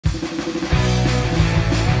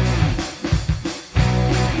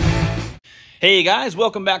Hey guys,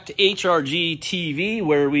 welcome back to HRG TV,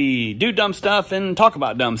 where we do dumb stuff and talk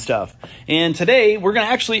about dumb stuff. And today we're going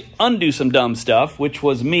to actually undo some dumb stuff, which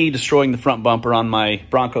was me destroying the front bumper on my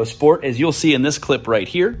Bronco Sport, as you'll see in this clip right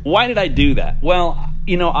here. Why did I do that? Well,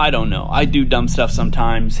 you know, I don't know. I do dumb stuff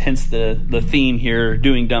sometimes, hence the theme here,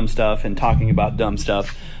 doing dumb stuff and talking about dumb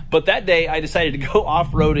stuff. But that day I decided to go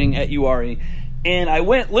off-roading at URI, and I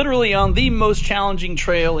went literally on the most challenging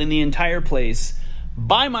trail in the entire place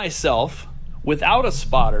by myself, without a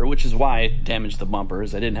spotter, which is why I damaged the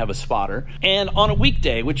bumpers. I didn't have a spotter. And on a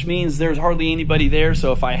weekday, which means there's hardly anybody there.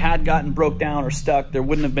 So if I had gotten broke down or stuck, there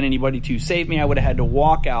wouldn't have been anybody to save me. I would have had to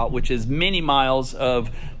walk out, which is many miles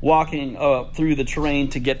of walking through the terrain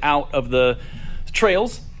to get out of the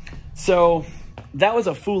trails. So that was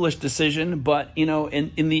a foolish decision, but you know,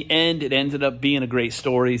 in the end, it ended up being a great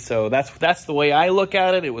story. So that's the way I look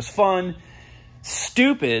at it. It was fun,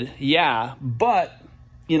 stupid, yeah, but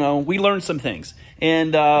you know, we learned some things.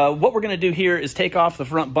 And what we're going to do here is take off the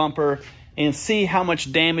front bumper and see how much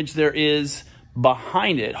damage there is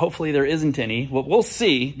behind it. Hopefully there isn't any. Well, we'll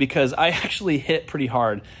see, because I actually hit pretty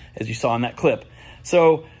hard, as you saw in that clip.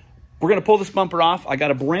 So we're going to pull this bumper off. I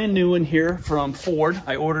got a brand new one here from Ford.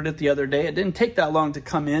 I ordered it the other day. It didn't take that long to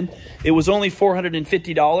come in. It was only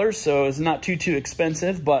 $450, so it's not too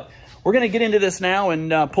expensive. But we're going to get into this now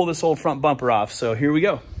and pull this old front bumper off. So here we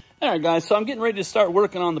go. All right, guys, so I'm getting ready to start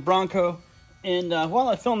working on the Bronco, and while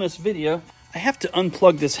I film this video, I have to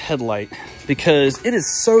unplug this headlight because it is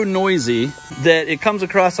so noisy that it comes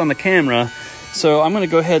across on the camera. So I'm going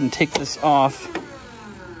to go ahead and take this off.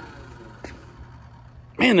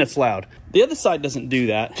 Man, that's loud. The other side doesn't do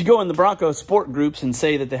that. If you go in the Bronco Sport groups and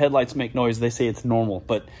say that the headlights make noise, they say it's normal,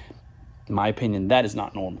 but in my opinion, that is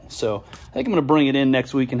not normal. So I think I'm going to bring it in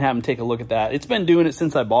next week and have them take a look at that. It's been doing it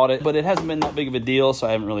since I bought it, but it hasn't been that big of a deal, so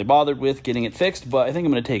I haven't really bothered with getting it fixed. But I think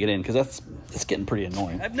I'm going to take it in because it's getting pretty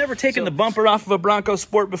annoying. I've never taken the bumper off of a Bronco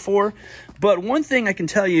Sport before, but one thing I can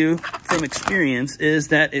tell you from experience is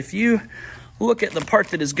that if you look at the part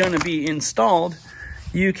that is going to be installed,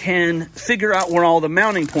 you can figure out where all the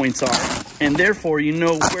mounting points are, and therefore you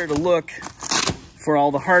know where to look for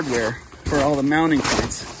all the hardware, for all the mounting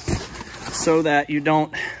points, so that you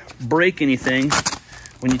don't break anything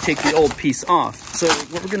when you take the old piece off. So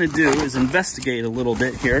what we're going to do is investigate a little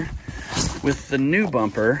bit here with the new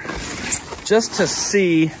bumper, just to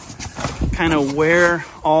see kind of where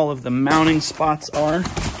all of the mounting spots are.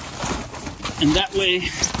 And that way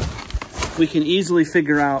we can easily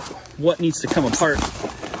figure out what needs to come apart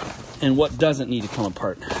and what doesn't need to come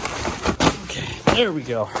apart. Okay, there we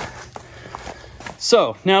go.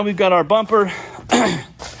 So now we've got our bumper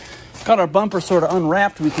sort of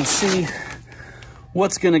unwrapped. We can see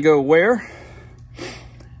what's going to go where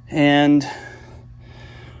and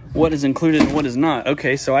what is included and what is not.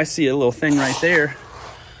 Okay, so I see a little thing right there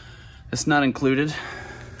that's not included.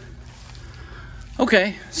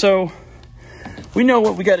 Okay, so we know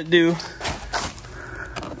what we got to do.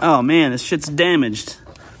 Oh man, this shit's damaged.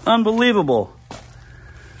 Unbelievable.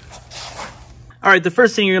 All right, the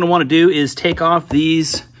first thing you're going to want to do is take off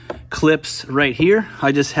these clips right here.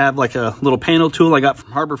 I just have like a little panel tool I got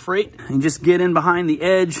from Harbor Freight, and just get in behind the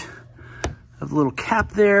edge of the little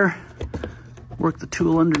cap there, work the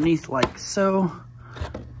tool underneath like so,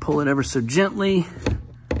 pull it ever so gently,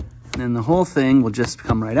 and then the whole thing will just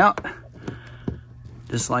come right out,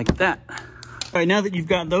 just like that. All right, now that you've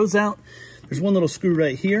got those out, there's one little screw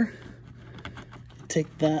right here.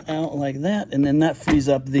 Take that out like that, and then that frees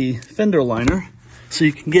up the fender liner so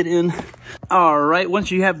you can get in. All right,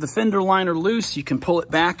 once you have the fender liner loose, you can pull it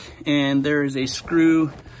back, and there is a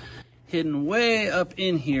screw hidden way up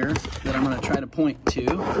in here that I'm going to try to point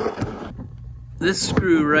to. This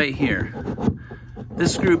screw right here.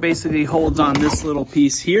 This screw basically holds on this little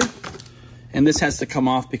piece here, and this has to come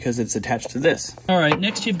off because it's attached to this. All right,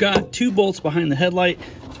 next you've got two bolts behind the headlight,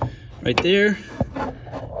 right there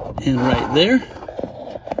and right there.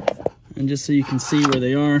 And just so you can see where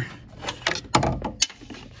they are,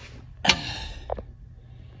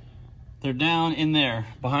 they're down in there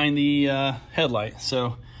behind the headlight.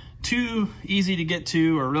 So two easy to get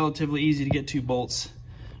to, or relatively easy to get to bolts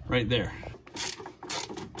right there.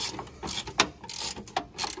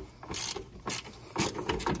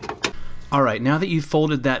 All right, now that you've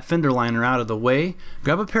folded that fender liner out of the way,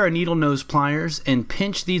 grab a pair of needle nose pliers and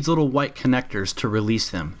pinch these little white connectors to release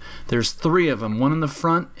them. There's 3 of them, one in the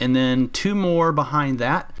front and then 2 more behind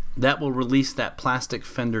that. That will release that plastic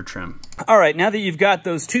fender trim. All right, now that you've got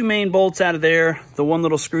those 2 main bolts out of there, the one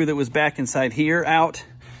little screw that was back inside here out,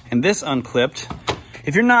 and this unclipped,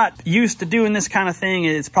 If you're not used to doing this kind of thing,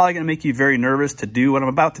 it's probably gonna make you very nervous to do what I'm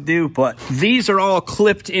about to do, but these are all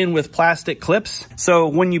clipped in with plastic clips. So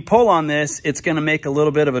when you pull on this, it's gonna make a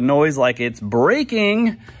little bit of a noise like it's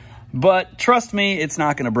breaking, but trust me, it's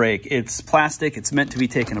not gonna break. It's plastic, it's meant to be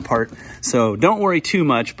taken apart. So don't worry too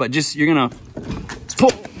much, but just, you're gonna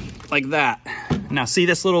pull like that. Now see,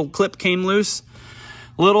 this little clip came loose.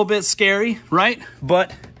 A little bit scary, right?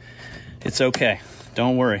 But it's okay,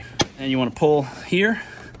 don't worry. And you wanna pull here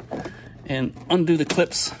and undo the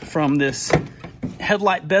clips from this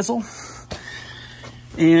headlight bezel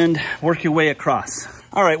and work your way across.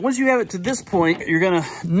 All right, once you have it to this point, you're gonna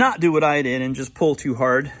not do what I did and just pull too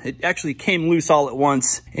hard. It actually came loose all at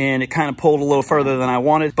once and it kind of pulled a little further than I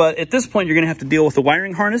wanted. But at this point, you're gonna have to deal with the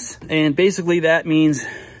wiring harness. And basically that means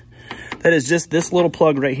that is just this little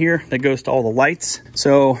plug right here that goes to all the lights.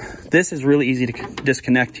 So this is really easy to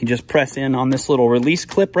disconnect. You just press in on this little release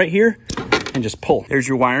clip right here and just pull. There's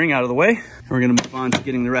your wiring out of the way. And we're gonna move on to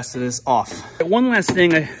getting the rest of this off. One last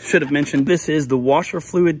thing I should have mentioned, this is the washer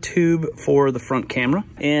fluid tube for the front camera.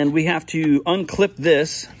 And we have to unclip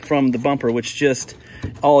this from the bumper, which just,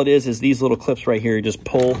 all it is these little clips right here. You just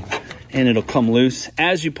pull and it'll come loose.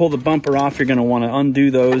 As you pull the bumper off, you're gonna wanna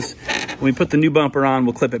undo those. When we put the new bumper on,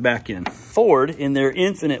 we'll clip it back in. Ford, in their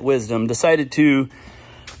infinite wisdom, decided to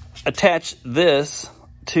attach this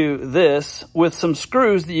to this with some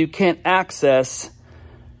screws that you can't access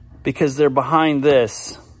because they're behind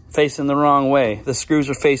this, facing the wrong way. The screws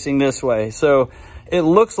are facing this way. So it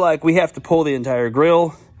looks like we have to pull the entire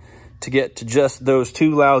grill to get to just those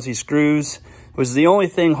two lousy screws, which is the only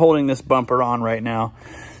thing holding this bumper on right now.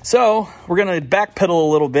 So we're gonna backpedal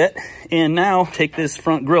a little bit and now take this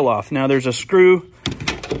front grill off. Now there's a screw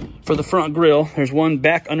for the front grill. There's one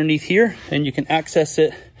back underneath here and you can access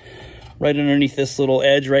it right underneath this little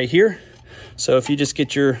edge right here. So if you just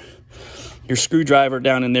get your screwdriver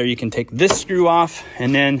down in there, you can take this screw off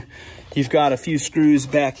and then you've got a few screws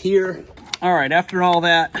back here. All right, after all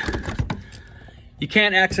that, you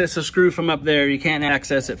can't access a screw from up there. You can't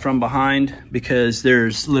access it from behind because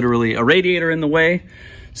there's literally a radiator in the way.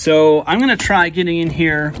 So I'm gonna try getting in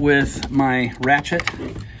here with my ratchet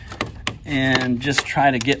and just try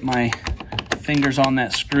to get my fingers on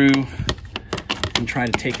that screw and try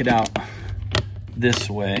to take it out this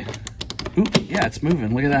way. Ooh, yeah, it's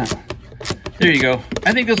moving, look at that. There you go.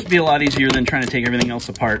 I think this will be a lot easier than trying to take everything else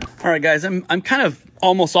apart. All right, guys, I'm kind of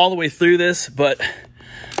almost all the way through this, but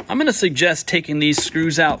I'm gonna suggest taking these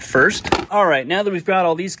screws out first. All right, now that we've got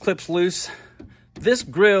all these clips loose, this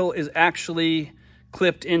grill is actually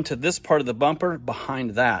clipped into this part of the bumper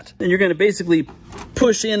behind that. And you're gonna basically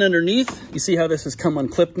push in underneath. You see how this has come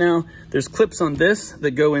unclipped now? There's clips on this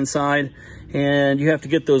that go inside and you have to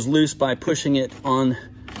get those loose by pushing on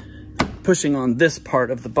this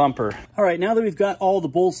part of the bumper. All right, now that we've got all the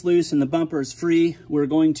bolts loose and the bumper is free, we're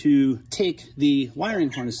going to take the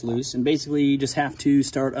wiring harness loose and basically you just have to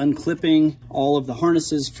start unclipping all of the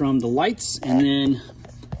harnesses from the lights and then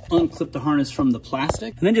unclip the harness from the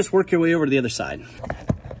plastic and then just work your way over to the other side.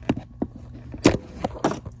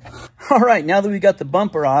 All right, now that we got the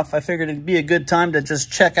bumper off, I figured it'd be a good time to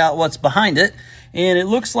just check out what's behind it. And it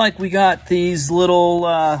looks like we got these little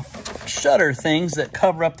shutter things that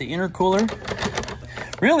cover up the intercooler.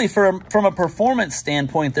 Really, from a performance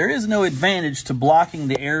standpoint, there is no advantage to blocking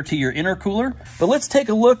the air to your intercooler. But let's take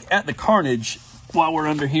a look at the carnage while we're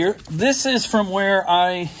under here. This is from where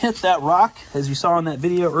I hit that rock, as you saw in that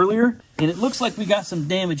video earlier. And it looks like we got some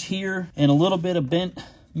damage here and a little bit of bent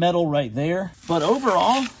metal right there. But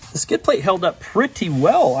overall, the skid plate held up pretty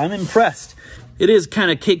well. I'm impressed. It is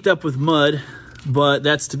kind of caked up with mud, but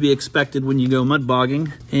that's to be expected when you go mud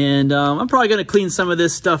bogging. And I'm probably gonna clean some of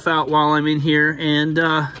this stuff out while I'm in here and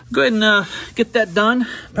go ahead and get that done.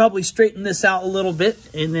 Probably straighten this out a little bit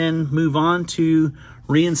and then move on to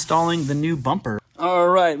reinstalling the new bumper. All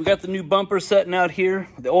right, we got the new bumper setting out here,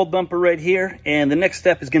 the old bumper right here. And the next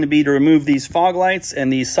step is gonna be to remove these fog lights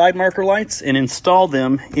and these side marker lights and install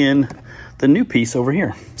them in the new piece over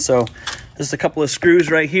here. So just a couple of screws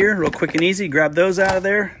right here, real quick and easy. Grab those out of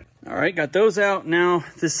there. All right, got those out. Now,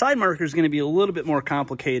 this side marker is going to be a little bit more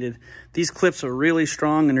complicated. These clips are really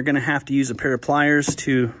strong and you're going to have to use a pair of pliers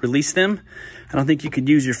to release them. I don't think you could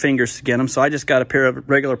use your fingers to get them, so I just got a pair of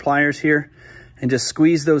regular pliers here and just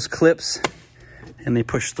squeeze those clips and they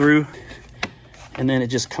push through and then it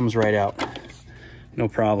just comes right out. No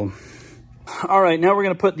problem. All right, now we're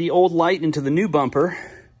going to put the old light into the new bumper.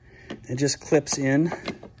 It just clips in.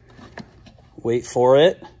 Wait for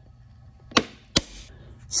it.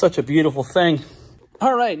 Such a beautiful thing.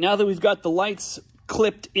 All right, now that we've got the lights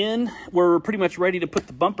clipped in, we're pretty much ready to put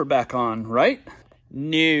the bumper back on, right?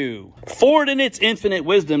 No. Ford, in its infinite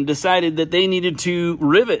wisdom, decided that they needed to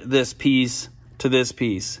rivet this piece to this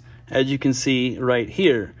piece, as you can see right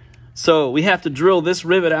here. So we have to drill this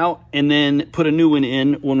rivet out and then put a new one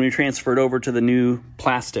in when we transfer it over to the new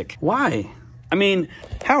plastic. Why? I mean,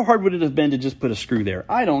 how hard would it have been to just put a screw there?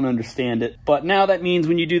 I don't understand it. But now that means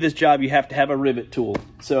when you do this job, you have to have a rivet tool.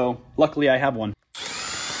 So luckily I have one.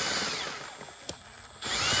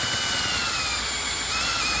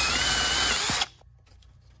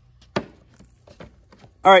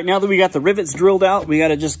 All right, now that we got the rivets drilled out, we got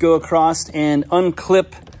to just go across and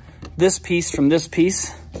unclip this piece from this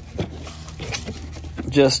piece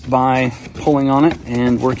just by pulling on it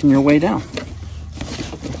and working your way down.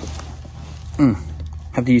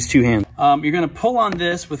 Have to use two hands. You're going to pull on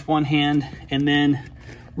this with one hand and then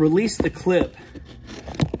release the clip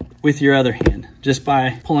with your other hand just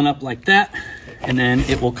by pulling up like that, and then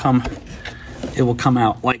it will come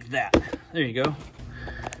out like that. There you go.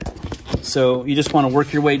 So you just want to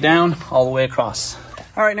work your way down all the way across.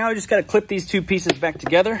 All right, now I just got to clip these two pieces back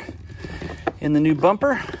together in the new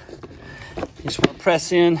bumper. You just want to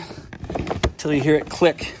press in until you hear it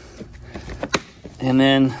click. And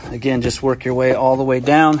then again, just work your way all the way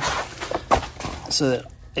down so that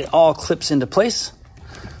it all clips into place.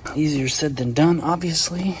 Easier said than done,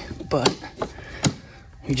 obviously, but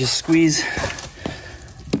you just squeeze,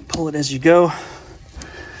 pull it as you go.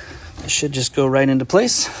 It should just go right into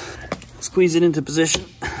place. Squeeze it into position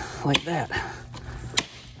like that.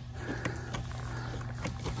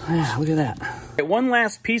 Yeah, look at that. Okay, one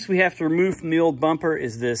last piece we have to remove from the old bumper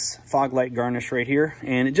is this fog light garnish right here,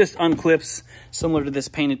 and it just unclips similar to this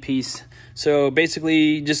painted piece. So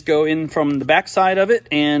basically just go in from the back side of it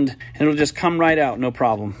and it'll just come right out, no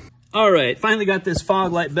problem. All right, finally got this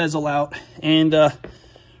fog light bezel out, and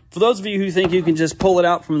for those of you who think you can just pull it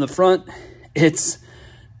out from the front, it's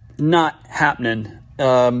not happening.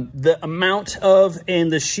 The amount of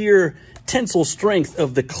and the sheer tensile strength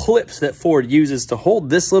of the clips that Ford uses to hold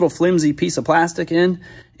this little flimsy piece of plastic in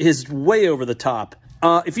is way over the top.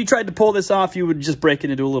 If you tried to pull this off, you would just break it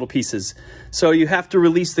into little pieces. So you have to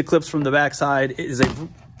release the clips from the backside. It is a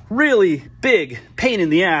really big pain in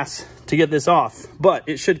the ass to get this off, but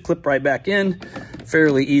it should clip right back in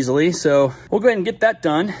fairly easily. So we'll go ahead and get that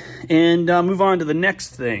done and move on to the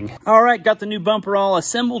next thing. All right, got the new bumper all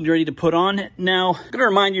assembled, ready to put on. Now, I'm gonna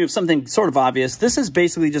remind you of something sort of obvious. This is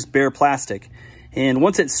basically just bare plastic, and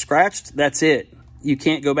once it's scratched, that's it. You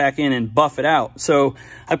can't go back in and buff it out. So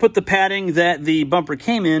I put the padding that the bumper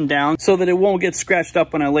came in down so that it won't get scratched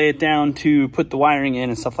up when I lay it down to put the wiring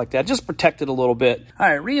in and stuff like that. Just protect it a little bit. All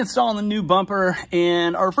right, reinstalling the new bumper,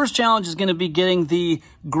 and our first challenge is gonna be getting the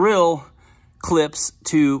grill clips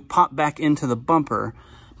to pop back into the bumper,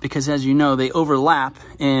 because as you know, they overlap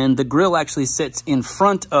and the grill actually sits in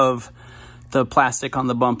front of the plastic on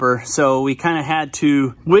the bumper. So we kind of had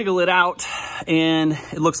to wiggle it out, and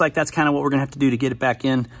it looks like that's kind of what we're gonna have to do to get it back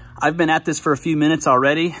in. I've been at this for a few minutes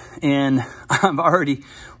already, and I've already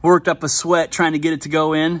worked up a sweat trying to get it to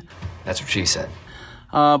go in. That's what she said.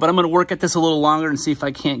 But I'm gonna work at this a little longer and see if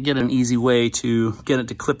I can't get an easy way to get it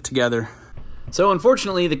to clip together. So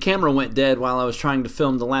unfortunately, the camera went dead while I was trying to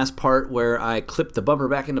film the last part where I clipped the bumper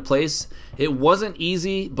back into place. It wasn't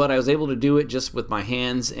easy, but I was able to do it just with my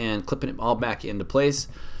hands and clipping it all back into place.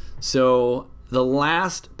 So the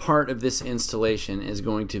last part of this installation is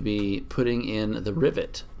going to be putting in the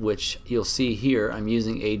rivet, which you'll see here. I'm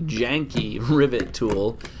using a janky rivet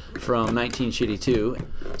tool from 1982.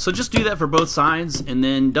 So just do that for both sides and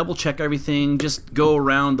then double check everything. Just go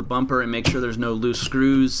around the bumper and make sure there's no loose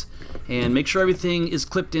screws and make sure everything is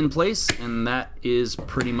clipped in place, and that is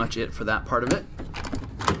pretty much it for that part of it.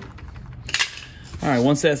 All right,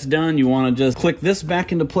 once that's done, you want to just click this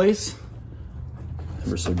back into place,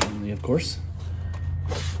 ever so gently, of course.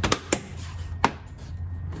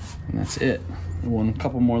 And that's it. A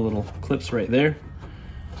couple more little clips right there.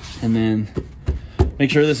 And then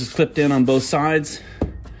make sure this is clipped in on both sides.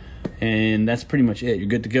 And that's pretty much it. You're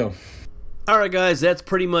good to go. Alright guys, that's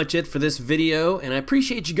pretty much it for this video, and I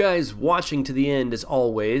appreciate you guys watching to the end as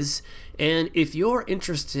always. And if you're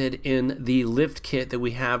interested in the lift kit that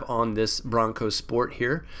we have on this Bronco Sport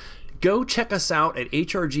here, go check us out at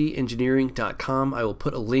hrgengineering.com. I will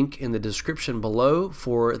put a link in the description below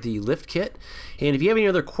for the lift kit. And if you have any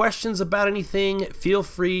other questions about anything, feel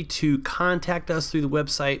free to contact us through the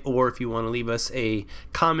website, or if you want to leave us a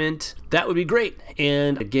comment, that would be great.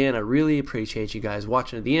 And again, I really appreciate you guys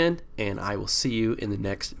watching to the end, and I will see you in the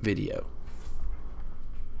next video.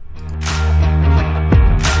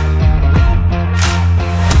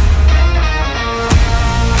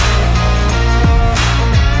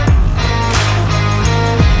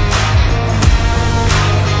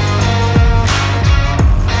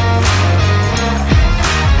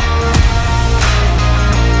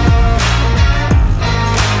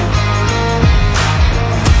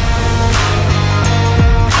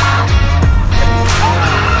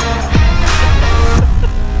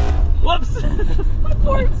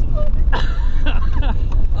 Ford.